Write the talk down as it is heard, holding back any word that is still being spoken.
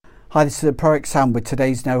Hi, this is Pro Sam with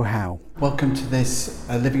today's know-how. Welcome to this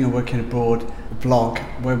Living and Working Abroad vlog,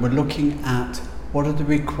 where we're looking at what are the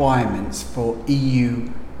requirements for EU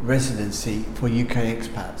residency for UK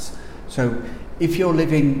expats. So if you're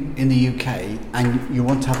living in the UK and you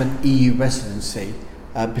want to have an EU residency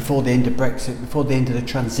before the end of Brexit, before the end of the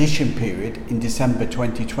transition period in December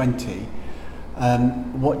 2020,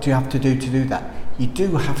 what do you have to do that? You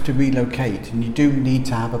do have to relocate, and you do need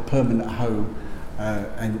to have a permanent home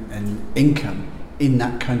and income in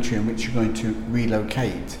that country in which you're going to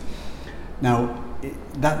relocate. Now,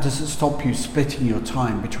 that doesn't stop you splitting your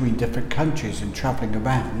time between different countries and travelling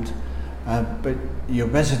around, but your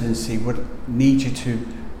residency would need you to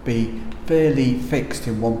be fairly fixed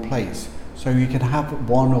in one place. So you can have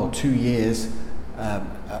 1 or 2 years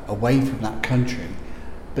away from that country,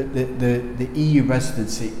 but the EU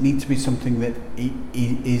residency needs to be something that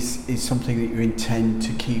is something that you intend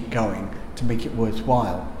to keep going, to make it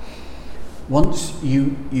worthwhile. Once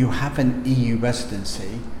you have an EU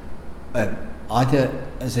residency, either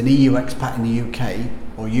as an EU expat in the UK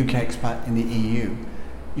or UK expat in the EU,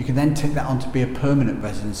 you can then take that on to be a permanent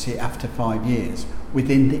residency after 5 years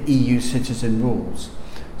within the EU citizen rules.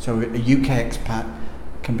 So a UK expat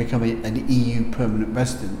can become an EU permanent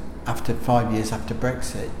resident after 5 years after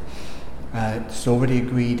Brexit. It's already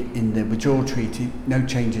agreed in the withdrawal treaty, no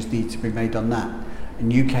changes need to be made on that.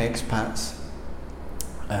 And UK expats,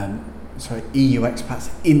 EU expats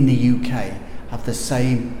in the UK have the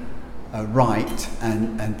same right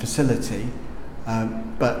and facility,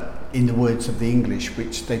 but in the words of the English,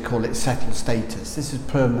 which they call it settled status. This is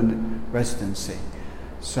permanent residency.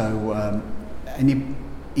 So any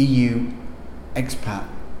EU expat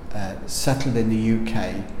settled in the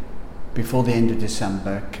UK before the end of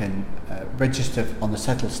December can register on the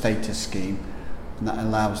settled status scheme, and that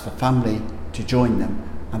allows the family to join them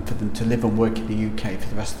and for them to live and work in the UK for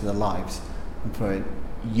the rest of their lives. And for a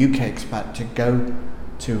UK expat to go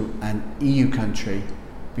to an EU country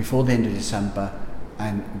before the end of December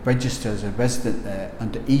and register as a resident there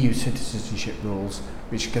under EU citizenship rules,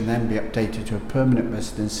 which can then be updated to a permanent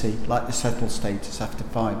residency like the settled status after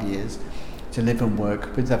 5 years, to live and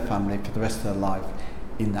work with their family for the rest of their life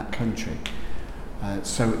in that country.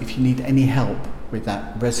 So if you need any help with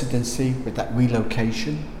that residency, with that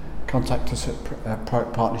relocation, contact us at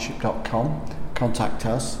productpartnership.com, contact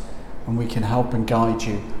us, and we can help and guide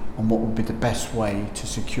you on what would be the best way to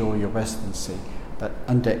secure your residency. But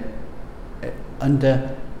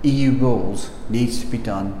under EU rules, needs to be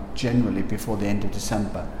done generally before the end of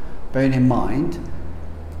December. Bearing in mind,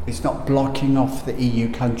 it's not blocking off the EU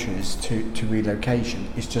countries to relocation,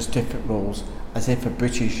 it's just different rules, as if a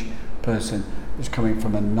British person is coming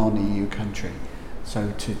from a non-EU country.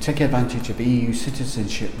 So to take advantage of EU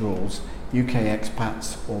citizenship rules, UK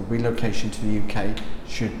expats or relocation to the UK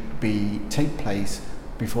should take place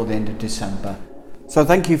before the end of December. So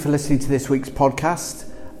thank you for listening to this week's podcast.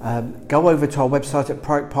 Go over to our website at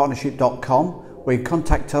productpartnership.com, where you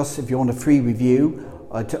contact us if you want a free review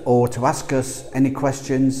or to ask us any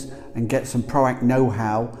questions and get some ProAct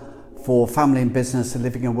know-how for family and business and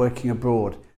living and working abroad.